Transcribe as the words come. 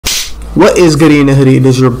What is good in the hoodie? It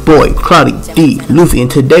is your boy clxudy.D Luffy,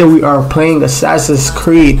 and today we are playing Assassin's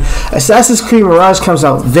Creed. Assassin's Creed Mirage comes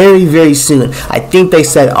out very soon. I think they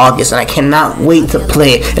said August, and I cannot wait to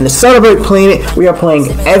play it. And to celebrate playing it, we are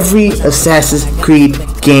playing every Assassin's Creed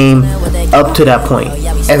game up to that point.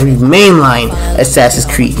 Every mainline Assassin's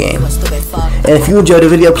Creed game. And if you enjoyed the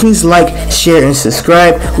video, please like, share, and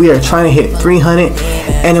subscribe. We are trying to hit 300.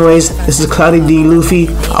 Anyways, this is clxudy.D Luffy.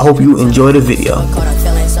 I hope you enjoy the video.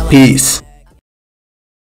 Peace.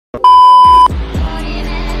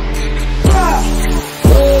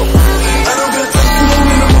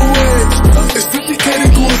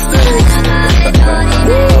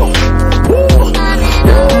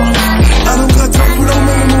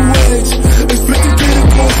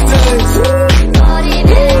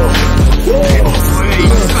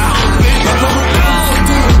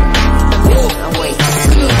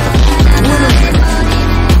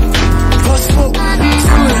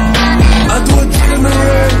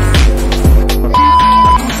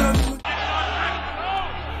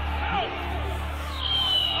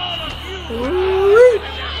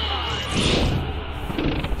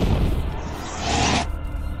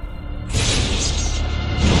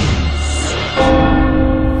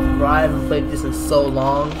 I haven't played this in so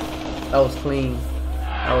long. That was clean.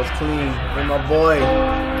 That was clean. And my boy.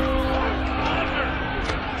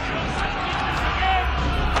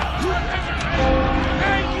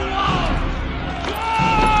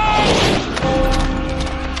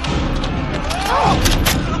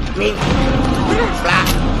 Me. Blah.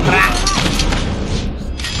 Blah.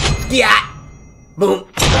 Yeah. Boom.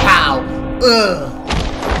 Pow. Ugh.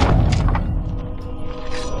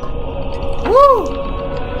 Woo.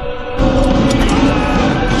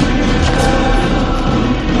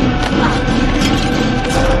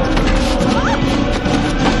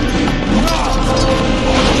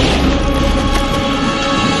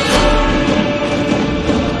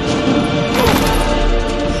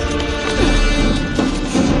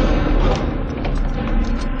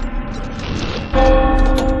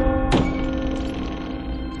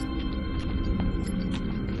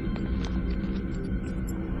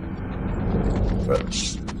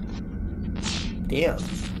 Damn.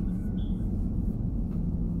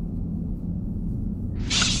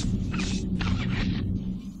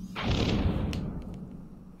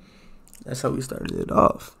 That's how we started it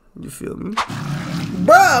off. You feel me?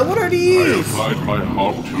 Bruh, what are these? I applied my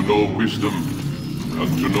heart to know wisdom,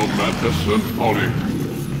 and to know madness and folly.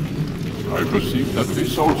 I perceived that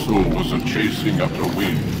this also was a chasing after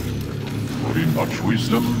wind. For in much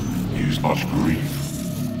wisdom is much grief.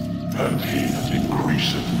 And he that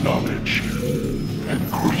increaseth knowledge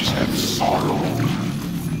increaseth sorrow.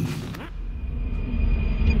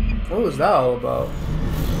 What was that all about?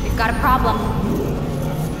 We've got a problem.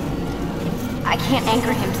 I can't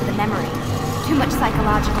anchor him to the memory. Too much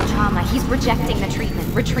psychological trauma. He's rejecting the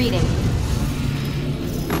treatment, retreating.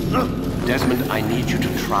 Desmond, I need you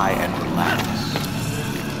to try and relax.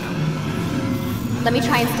 Let me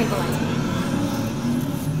try and stabilize him.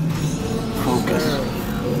 Focus.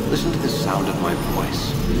 Listen to the sound of my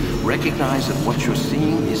voice. Recognize that what you're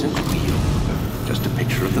seeing isn't real. Just a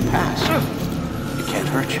picture of the past. It can't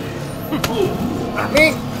hurt you.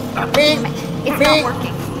 It's not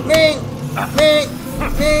working.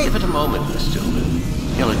 Give it a moment, Miss Stillman.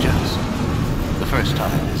 He'll adjust. The first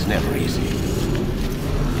time is never easy.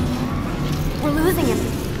 We're losing him.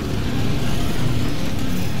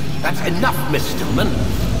 That's enough, Miss Stillman.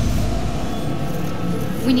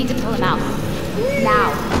 We need to pull him out.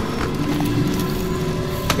 Now.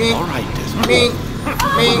 All right, Desmond.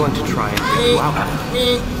 We're going to try and get you out.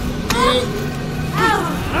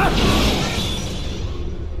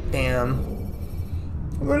 Damn.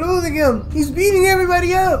 We're losing him. He's beating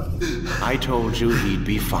everybody up. I told you he'd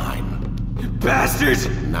be fine. You bastards!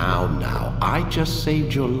 Now. I just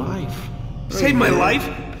saved your life. Saved my life?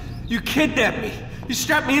 You kidnapped me. You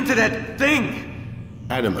strapped me into that thing.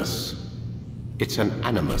 Animus. It's an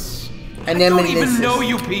animus. I don't even know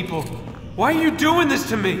you people. Why are you doing this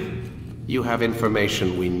to me? You have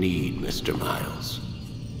information we need, Mr. Miles.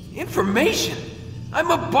 Information?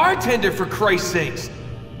 I'm a bartender, for Christ's sakes.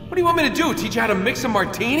 What do you want me to do? Teach you how to mix a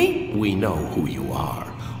martini? We know who you are.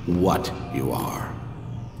 What you are.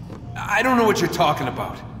 I don't know what you're talking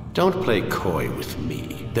about. Don't play coy with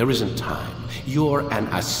me. There isn't time. You're an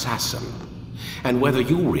assassin. And whether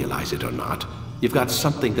you realize it or not, you've got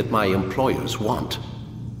something that my employers want.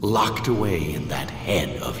 Locked away in that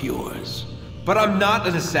head of yours. But I'm not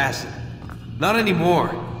an assassin. Not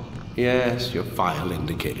anymore. Yes, your file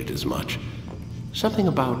indicated as much. Something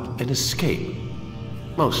about an escape.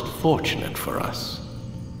 Most fortunate for us.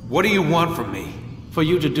 What do you want from me? For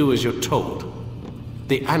you to do as you're told.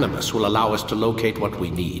 The Animus will allow us to locate what we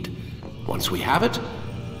need. Once we have it,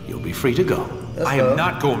 you'll be free to go. I am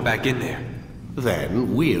not going back in there.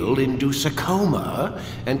 Then we'll induce a coma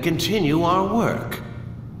and continue our work.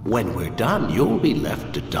 When we're done, you'll be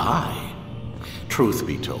left to die. Truth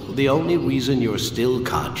be told, the only reason you're still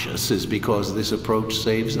conscious is because this approach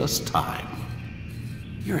saves us time.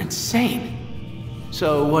 You're insane.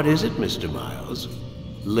 So what is it, Mr. Miles?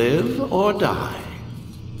 Live or die?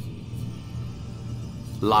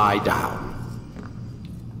 Lie down.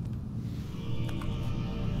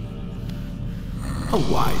 A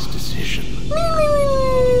wise decision.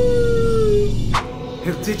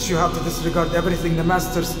 He'll teach you how to disregard everything the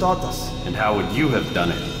Masters taught us. And how would you have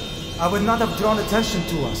done it? I would not have drawn attention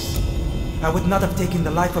to us. I would not have taken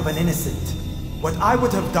the life of an innocent. What I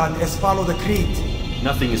would have done is follow the creed.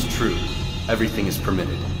 Nothing is true. Everything is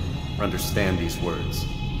permitted. Understand these words.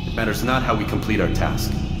 It matters not how we complete our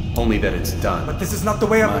task, only that it's done. But this is not the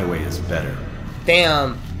way My way is better.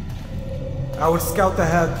 Damn. I will scout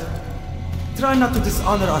ahead. Try not to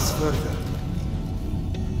dishonor us further.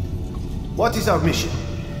 What is our mission?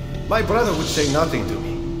 My brother would say nothing to me.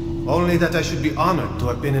 Only that I should be honored to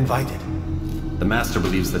have been invited. The Master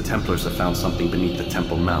believes the Templars have found something beneath the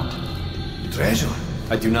Temple Mount. Treasure?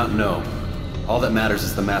 I do not know. All that matters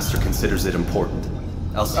is the Master considers it important.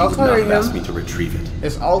 Else he would not Altaïr have asked him. me to retrieve it.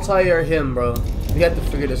 It's Altaïr or him, bro. We have to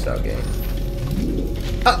figure this out, gang.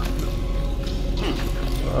 Ah!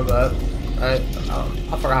 Oh, God. Alright,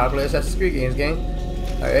 I forgot how to play Assassin's Creed games, gang.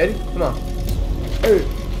 Alright, ready? Come on. Hey,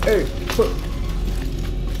 hey, put.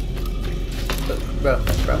 Bro,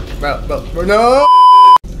 no!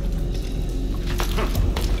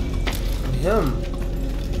 Him.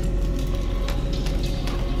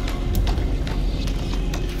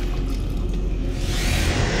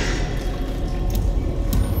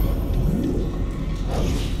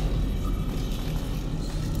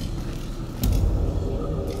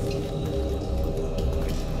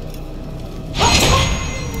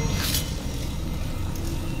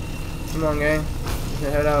 Come on, gang.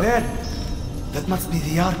 Head out. There! That must be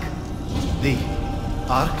the Ark. The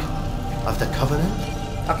Ark of the Covenant?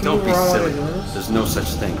 How can Don't you be go wrong silly. with this? There's no such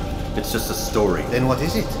thing. It's just a story. Then what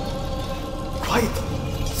is it? Quiet!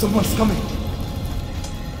 Someone's coming.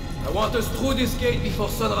 I want us through this gate before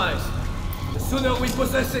sunrise. The sooner we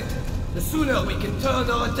possess it, the sooner we can turn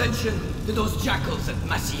our attention to those jackals at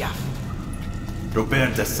Masyaf.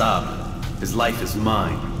 Robert de Sable. His life is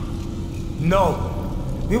mine. No.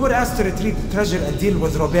 We were asked to retrieve the treasure and deal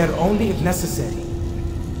with Robert only if necessary.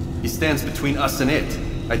 He stands between us and it.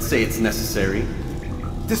 I'd say it's necessary.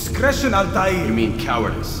 Discretion, Altaïr! You mean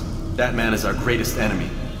cowardice. That man is our greatest enemy,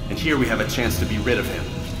 and here we have a chance to be rid of him.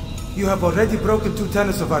 You have already broken 2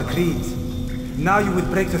 tenets of our creed. Now you would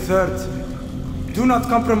break the 3rd. Do not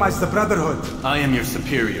compromise the Brotherhood. I am your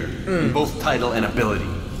superior, in both title and ability.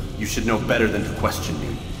 You should know better than to question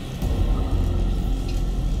me.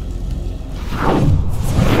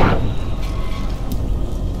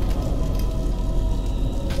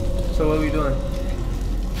 So what are we doing?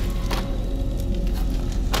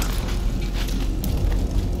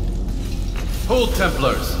 Hold,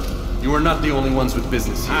 Templars! You are not the only ones with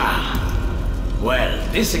business here.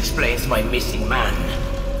 Well, this explains my missing man.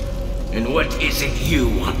 And what is it you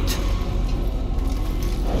want?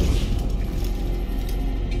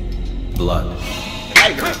 Blood.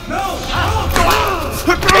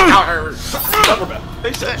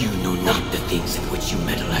 You know not the things in which you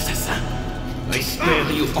meddle, assassin. I spare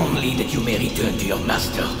you only that you may return to your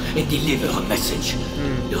master and deliver a message.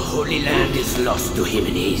 The Holy Land is lost to him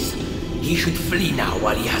and his. He should flee now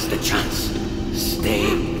while he has the chance.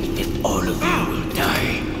 Stay, and all of you will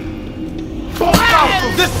die.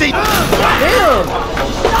 Damn!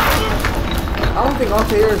 I don't think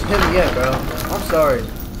Altaïr is him yet, bro. I'm sorry.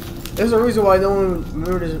 There's a reason why no one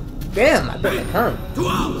remembers. Damn, I bet it hurt.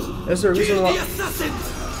 There's a reason why.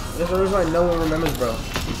 There's a reason why no one remembers, bro.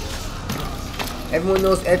 Everyone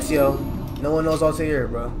knows Ezio. No one knows Altaïr,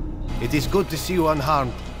 bro. It is good to see you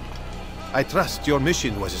unharmed. I trust your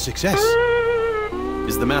mission was a success.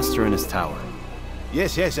 Is the Master in his tower?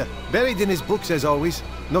 Yes, buried in his books as always.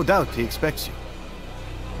 No doubt he expects you.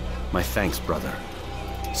 My thanks, brother.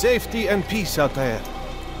 Safety and peace, Altaïr.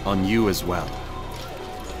 On you as well.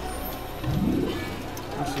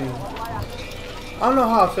 Let's see. I don't know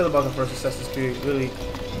how I feel about the first Assassin's Creed, really.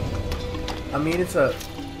 I mean, it's a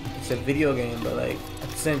video game, but like at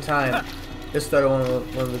the same time, it started one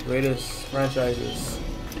of the greatest franchises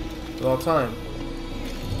of all time.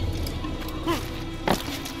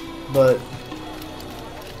 But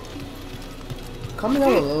comment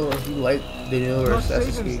down below if you like the newer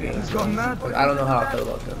Assassin's Creed games. Like, I don't know how I feel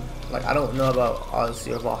about them. Like, I don't know about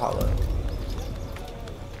Odyssey or Valhalla.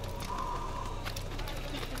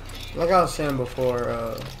 Like I was saying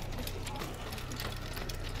before,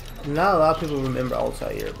 not a lot of people remember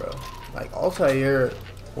Altaïr, bro. Like, Altaïr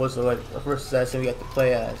was like the first assassin we got to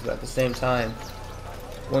play as, but at the same time,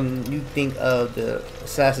 when you think of the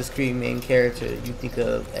Assassin's Creed main character, you think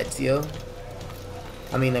of Ezio.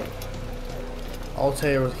 I mean, like,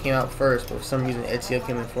 Altaïr came out first, but for some reason Ezio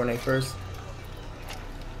came in Fortnite first.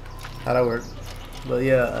 How'd that work? But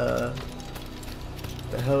yeah,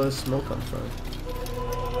 the hell is smoke come from?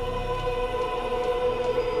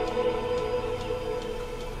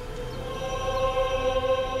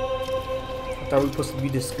 I thought we were supposed to be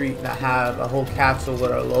discreet, not have a whole capsule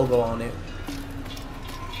with our logo on it.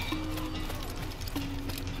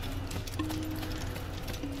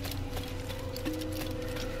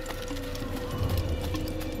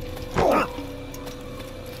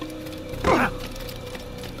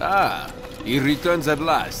 Ah, he returns at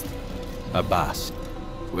last. Abbas,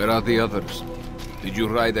 where are the others? Did you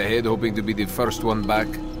ride ahead hoping to be the first one back?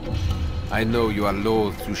 I know you are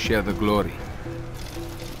loath to share the glory.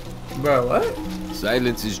 Bro, what?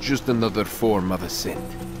 Silence is just another form of assent.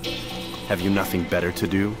 Have you nothing better to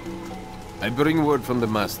do? I bring word from the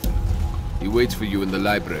master. He waits for you in the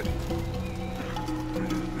library.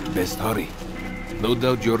 Best hurry. No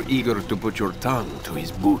doubt you're eager to put your tongue to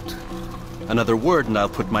his boot. Another word and I'll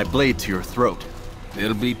put my blade to your throat.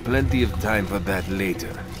 There'll be plenty of time for that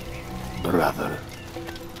later, brother.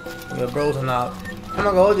 Your bros are not. I'm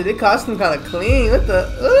not gonna hold you. They costume kind of clean. What the?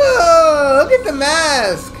 Ugh, look at the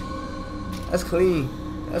mask. That's clean.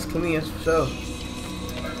 That's clean. That's for sure.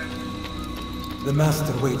 The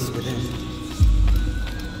master waits within.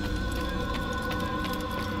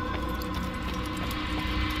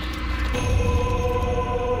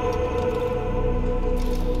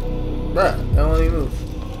 Bruh, don't let me move.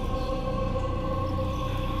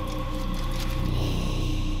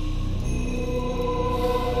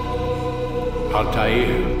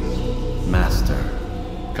 Altaïr, Master.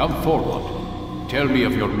 come forward. Tell me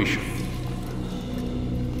of your mission.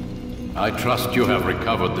 I trust you have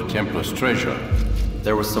recovered the Templar's treasure.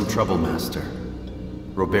 There was some trouble, Master.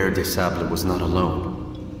 Robert de Sable was not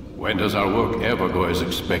alone. When does our work ever go as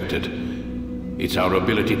expected? It's our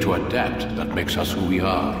ability to adapt that makes us who we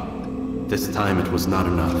are. This time it was not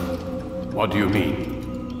enough. What do you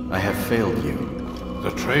mean? I have failed you.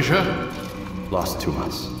 The treasure? Lost to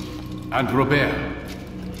us. And Robert?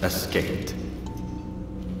 Escaped.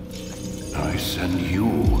 I send you,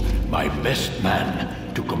 my best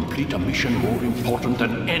man, to complete a mission more important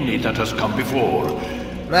than any that has come before.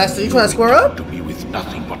 Master, you trying to square up? To me with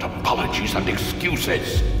nothing but apologies and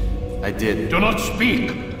excuses. I did. Do not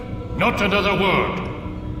speak! Not another word!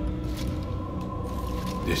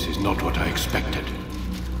 This is not what I expected.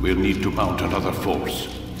 We'll need to mount another force.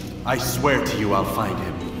 I swear to you I'll find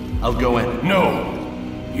him. I'll go in. No!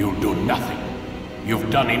 You'll do nothing. You've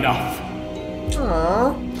done enough.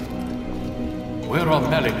 Aww. Where are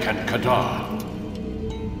Malik and Kadar?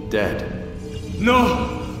 Dead.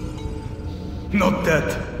 No! Not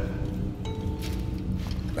dead.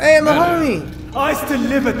 Hey, my homie! I still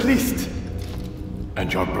live at least.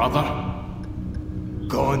 And your brother?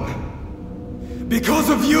 Gone. Because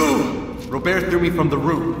of you! Robert threw me from the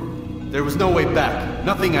roof. There was no way back.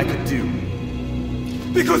 Nothing I could do.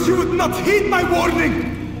 Because you would not heed my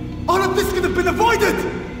warning! All of this could have been avoided!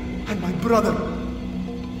 And my brother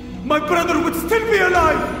would still be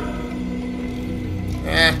alive!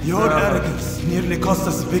 Your arrogance nearly cost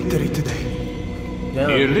us victory today. Yeah.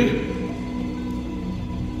 Nearly?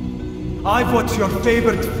 I've what your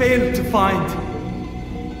favorite failed to find.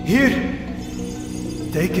 Here,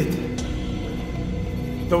 take it.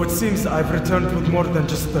 Though it seems I've returned with more than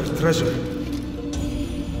just their treasure.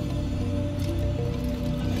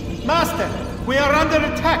 Master, we are under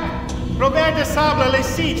attack. Robert de Sable lays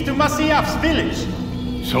siege to Masyaf's village.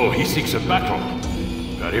 So he seeks a battle.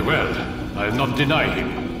 Very well. I'll not deny him.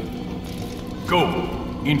 Go.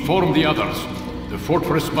 Inform the others. The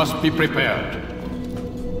fortress must be prepared.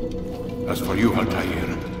 As for you,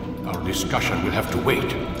 Altaïr, our discussion will have to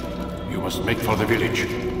wait. You must make for the village.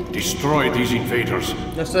 Destroy these invaders.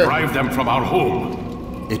 Yes, sir. Drive them from our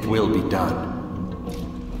home. It will be done.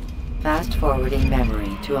 Fast forwarding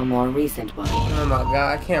memory to a more recent one. Oh my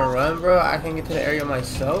god, I can't run, bro. I can't get to the area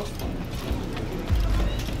myself.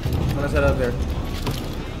 Let's head up there.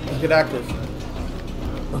 Let's get active.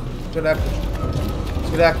 Let's get active. Let's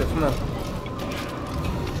get active, come on.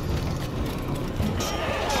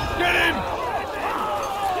 Get him!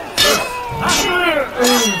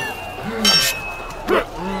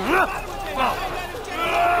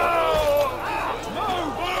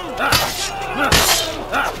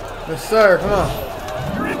 Yes, sir. Come on.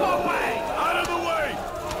 Rip away! Out of the way!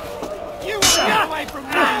 You get away from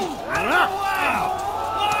me! Out of the way!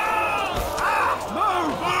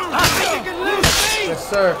 Move! I think you can lose me! Yes,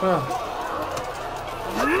 sir. Come on.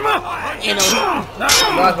 You know,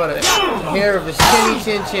 watch for the hair of his chinny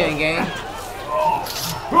chin chin, gang.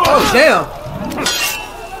 Oh, damn!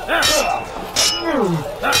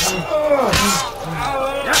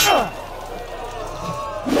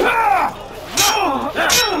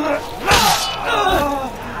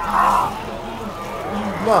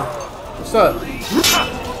 Come on. What's up?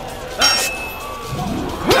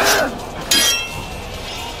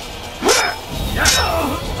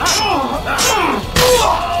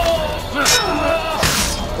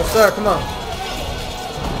 Yes, sir. Come on.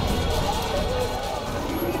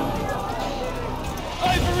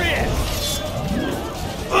 Over here!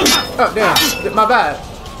 Oh, damn. My bad.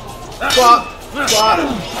 Swap. Swap.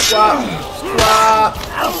 Swap. Swap.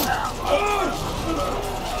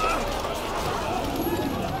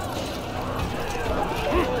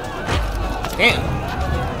 Damn.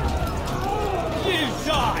 You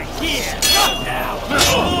die here! Now!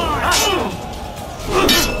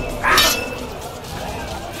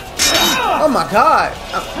 Oh my god.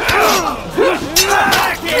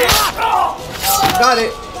 Got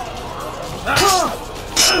it.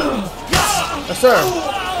 Yes, sir.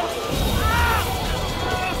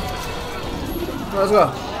 Let's go.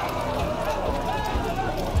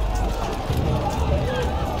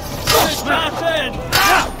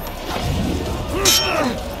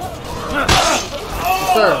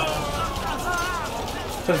 Yes, sir.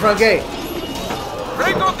 To the front gate.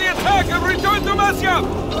 Break off the attack and return to Damascus!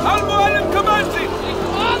 Al-Mu'allim commands it!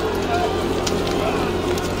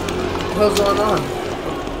 What's going on?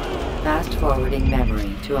 Fast forwarding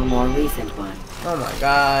memory to a more recent one. Oh my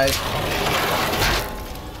god.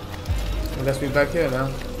 I guess we're back here now.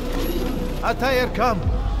 Altaïr, come.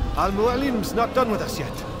 Al-Mu'allim's not done with us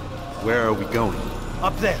yet. Where are we going?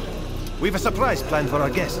 Up there. We've a surprise planned for our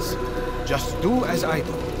guests. Just do as I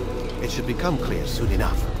do. It should become clear soon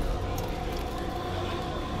enough.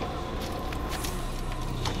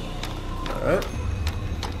 Alright.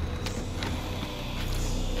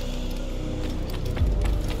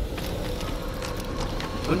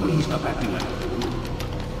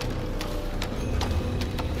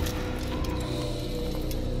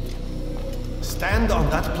 Stand on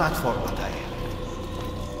that platform, Altaïr.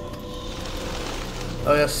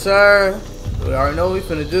 Oh yes, sir. We already know what we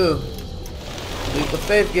finna do. Leap the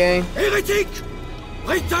faith, gang. Heretic!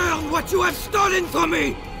 Return what you have stolen from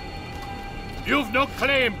me! You've no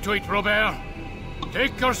claim to it, Robert.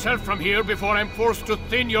 Take yourself from here before I'm forced to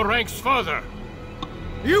thin your ranks further.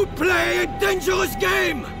 You play a dangerous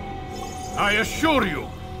game! I assure you,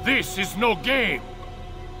 this is no game.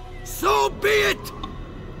 So be it!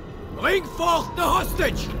 Bring forth the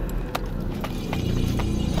hostage!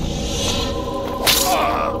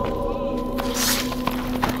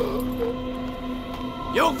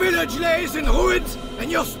 Your village lays in ruins,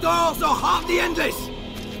 and your stores are hardly endless.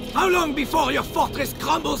 How long before your fortress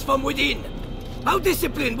crumbles from within? How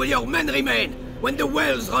disciplined will your men remain when the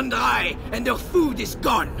wells run dry and their food is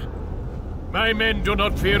gone? My men do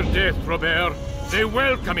not fear death, Robert. They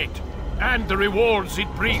welcome it, and the rewards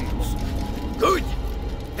it brings. Good.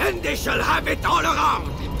 Then they shall have it all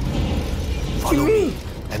around. Follow me,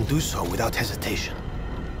 and do so without hesitation.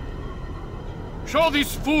 Show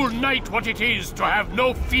this fool knight what it is to have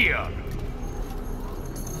no fear.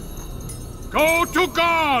 Go to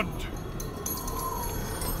God!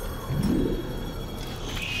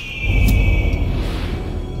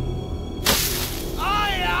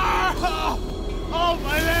 Oh,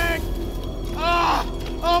 my leg! Ah!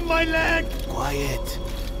 Oh, my leg! Quiet,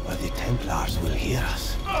 or the Templars will hear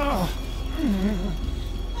us. What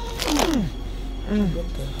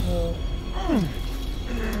the hell?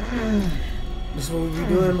 This is what we be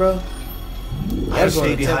doing, bro? I'll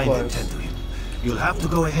stay behind and tend to him. You'll have to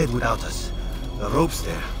go ahead without us. The ropes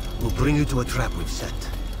there will bring you to a trap we've set.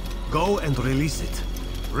 Go and release it.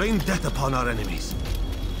 Rain death upon our enemies.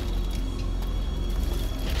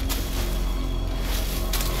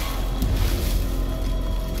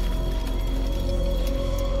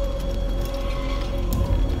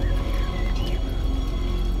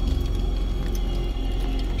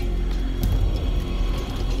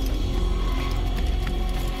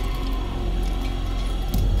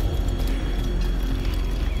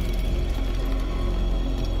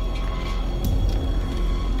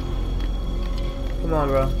 Come on,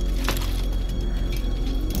 bro.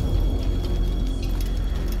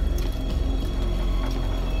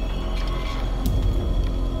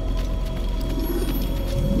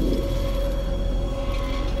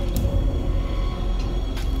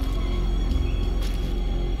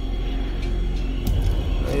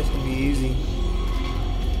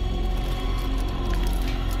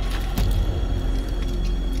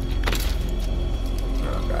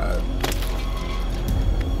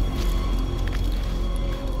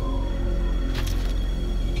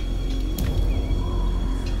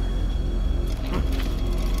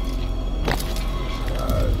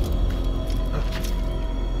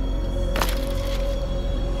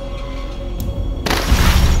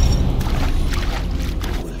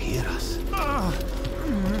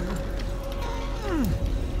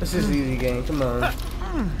 This is easy game, come on.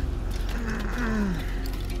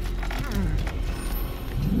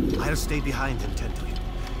 I'll stay behind and tend to you.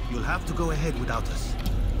 You'll have to go ahead without us.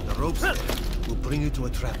 The ropes there will bring you to a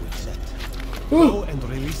trap we've set. Go and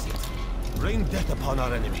release it. Rain death upon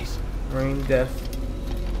our enemies. Rain death.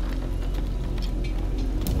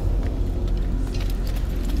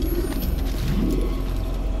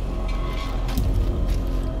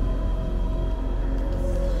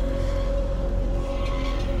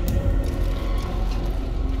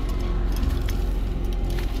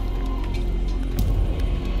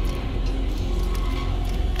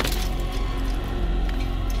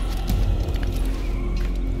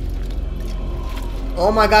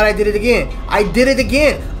 Oh my god, I did it again. I did it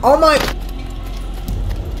again. Oh my.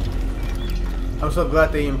 I'm so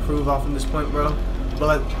glad they improve off from this point, bro.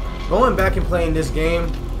 But like, going back and playing this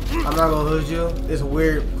game, I'm not gonna hold you. It's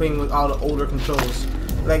weird playing with all the older controls.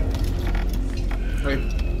 Like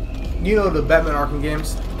you know the Batman Arkham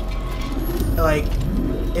games? Like,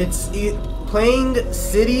 playing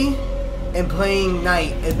City and playing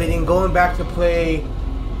Night, and then going back to play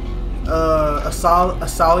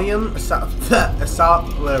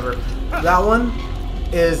whatever. That one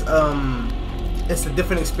is it's a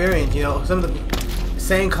different experience, you know. Some of the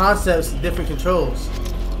same concepts, different controls.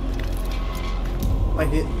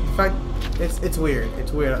 Like the fact, it's weird.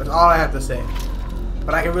 It's weird. That's all I have to say.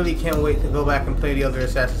 But I really can't wait to go back and play the other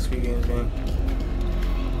Assassin's Creed games, man.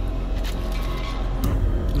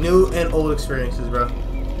 New and old experiences, bro.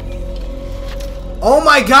 Oh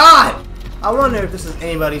my god! I wonder if this is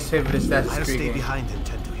anybody's favorite Assassin's Creed game. I'll stay behind and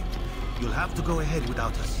tend to you. You'll have to go ahead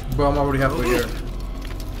without us. Bro, I'm already halfway here.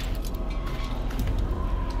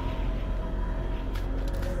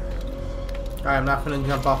 Alright, I'm not gonna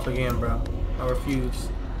jump off again, bro. I refuse.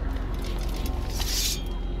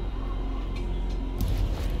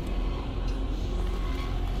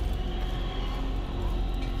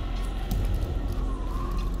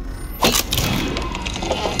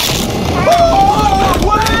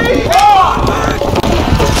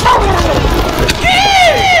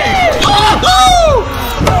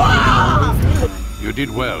 You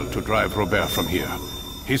did well to drive Robert from here.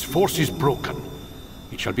 His force is broken.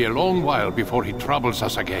 It shall be a long while before he troubles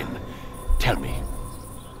us again. Tell me,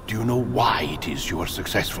 do you know why it is you are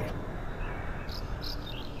successful?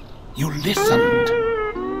 You listened.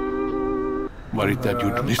 Were it that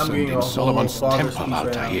you'd listened in Solomon's temple,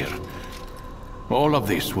 Altaïr, all of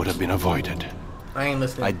this would have been avoided. I ain't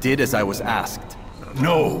listening. I did as I was asked.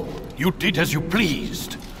 No, you did as you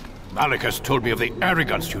pleased. Malik has told me of the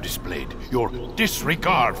arrogance you displayed, your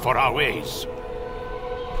disregard for our ways.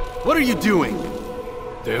 What are you doing?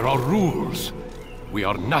 There are rules. We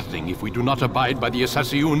are nothing if we do not abide by the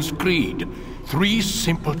Assassin's Creed. 3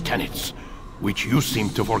 simple tenets, which you seem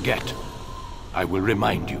to forget. I will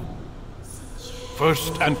remind you.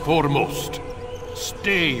 First and foremost,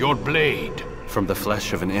 stay your blade. From the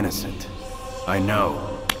flesh of an innocent. I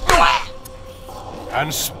know.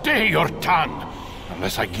 And stay your tongue,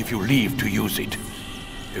 unless I give you leave to use it.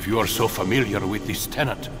 If you are so familiar with this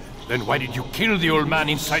tenet, then why did you kill the old man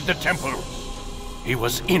inside the temple? He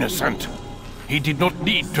was innocent. He did not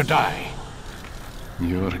need to die.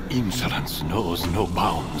 Your insolence knows no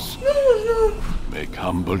bounds. Make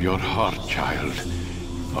humble your heart, child,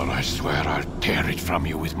 or I swear I'll tear it from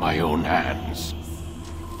you with my own hands.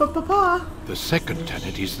 Papa. The second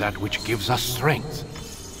tenet is that which gives us strength.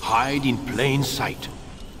 Hide in plain sight.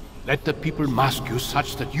 Let the people mask you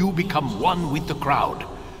such that you become one with the crowd.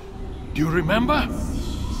 Do you remember?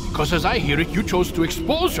 Because as I hear it, you chose to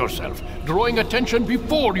expose yourself, drawing attention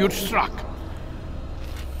before you'd struck.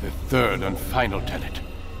 The third and final tenet.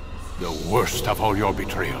 The worst of all your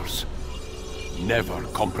betrayals. Never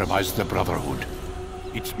compromise the Brotherhood.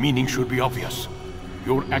 Its meaning should be obvious.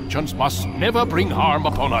 Your actions must never bring harm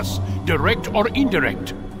upon us, direct or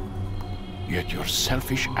indirect. Yet your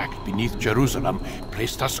selfish act beneath Jerusalem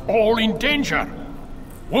placed us all in danger.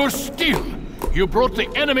 Worse still, you brought the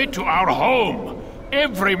enemy to our home.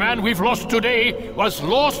 Every man we've lost today was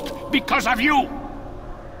lost because of you.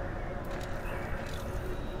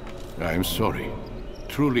 I am sorry.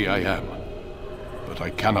 Truly I am. But I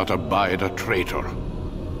cannot abide a traitor.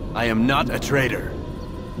 I am not a traitor.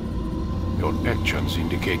 Your actions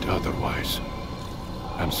indicate otherwise.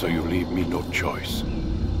 And so you leave me no choice.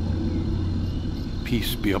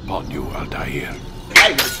 Peace be upon you, Altaïr.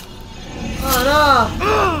 Oh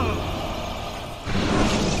no!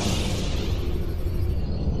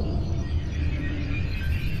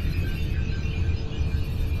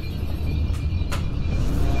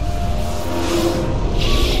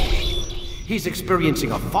 He's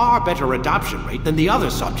experiencing a far better adoption rate than the other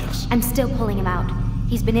subjects. I'm still pulling him out.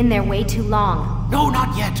 He's been in there way too long. No,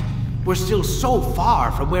 not yet. We're still so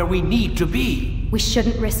far from where we need to be. We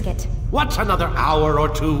shouldn't risk it. What's another hour or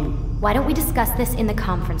two? Why don't we discuss this in the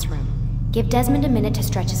conference room? Give Desmond a minute to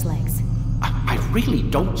stretch his legs. I really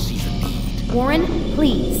don't see the need. Warren,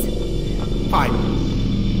 please. Fine.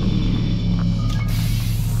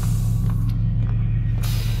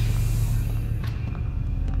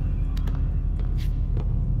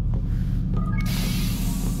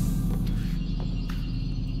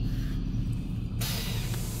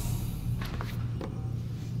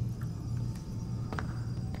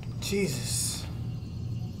 Jesus.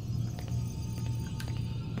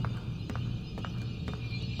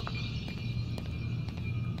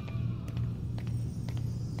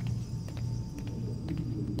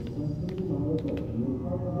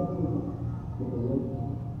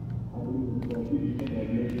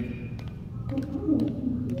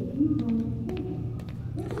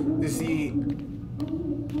 You see,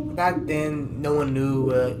 back then, no one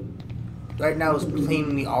knew. Right now, it's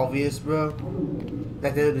plainly obvious, bro.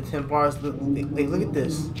 That they're the Templars. Look at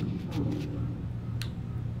this. I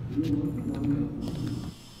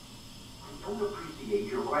don't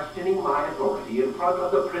appreciate your questioning my authority in front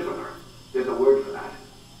of the prisoner. There's a word for that.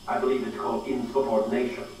 I believe it's called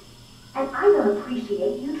insubordination. And I don't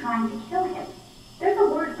appreciate you trying to kill him. There's a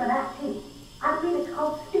word for that too. I believe it's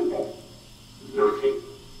called stupid. Lucy,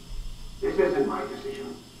 this isn't my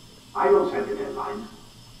decision. I don't set the deadlines.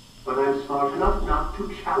 But I'm smart enough not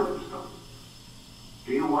to challenge them.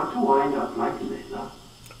 Do you want to wind up like Linda?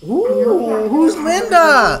 Ooh, who's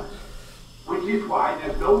Linda? Which is why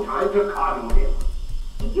there's no time to coddle him.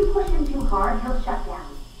 If you push him too hard, he'll shut down.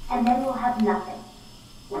 And then we'll have nothing.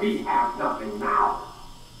 We have nothing now.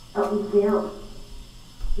 But we will.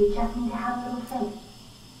 You just need to have a little faith.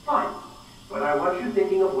 Fine. But I want you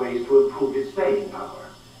thinking of ways to improve his staying power.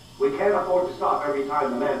 We can't afford to stop every time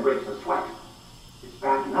the man breaks a sweat. It's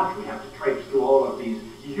bad enough we have to traipse through all of these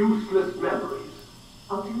useless memories.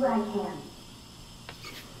 I'll do what I can.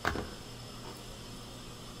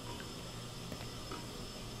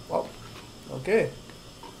 Well, okay.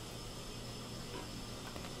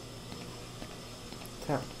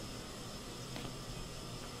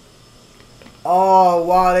 Oh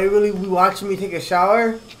wow, they really be watching me take a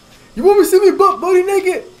shower? You want me to see me booty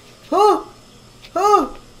naked? Huh? Huh?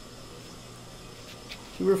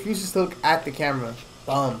 He refuses to look at the camera.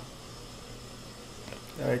 Bum.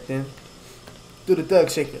 Alright then. Do the thug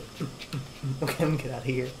shaker. Okay, let me get out of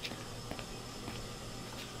here.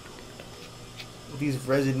 These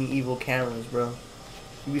Resident Evil cameras, bro.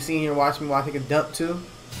 You be sitting here watching me while I take a dump too?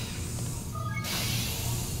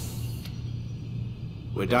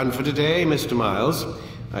 We're done for today, Mr. Miles.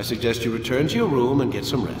 I suggest you return to your room and get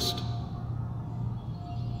some rest.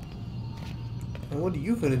 And what are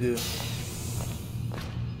you gonna do?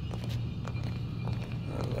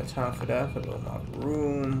 I don't got time for that. I'm gonna go to my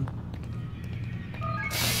room.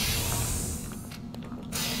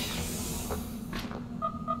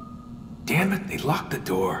 Damn it, they locked the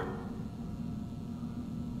door.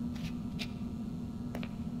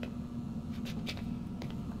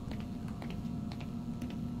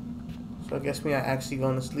 So I guess we are actually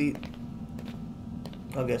going to sleep.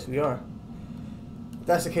 I guess we are. If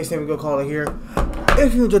that's the case, then we go call it here.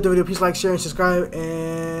 If you enjoyed the video, please like, share, and subscribe.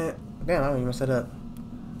 And damn, I don't even mess that up.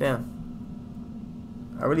 Damn,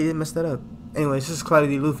 I really did mess that up. Anyways, this is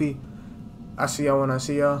clxudy.D Luffy. I see y'all when I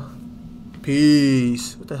see y'all.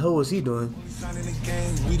 Peace. What the hell was he doing?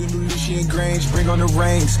 We the new Lucian Grange, bring on the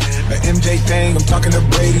rings. The MJ thing, I'm talking the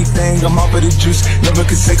Brady thing. I'm off of the juice, never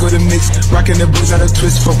could say the mix. Rocking the blues out of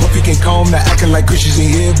twist for Puffy can comb. Not acting like Christians in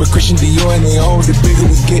here, but Christian Dior and they own. The bigger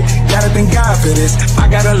we get, gotta thank God for this. I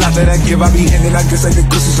got a lot that I give, I be handing. I guess like the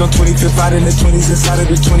crystals on 25th out in the 20s inside of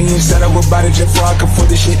the 20-inch. Said I would buy the jet before I could afford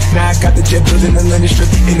the shit. Now I got the jet building the London strip.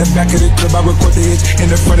 In the back of the crib, I record the hits. In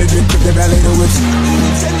the front of the crib, the valet the whips.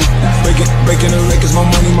 Breaking the records, more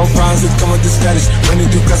money, more problems that come with the status. Running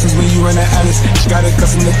through customs when you run the Alice. She got a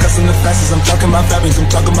custom the fastest. I'm talking about fabrics, I'm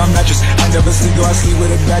talking about mattress. I never sleep, though I sleep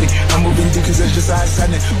with a baddie. I'm moving deep cause that's just how I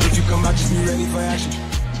said it. If you come out, just be ready for action.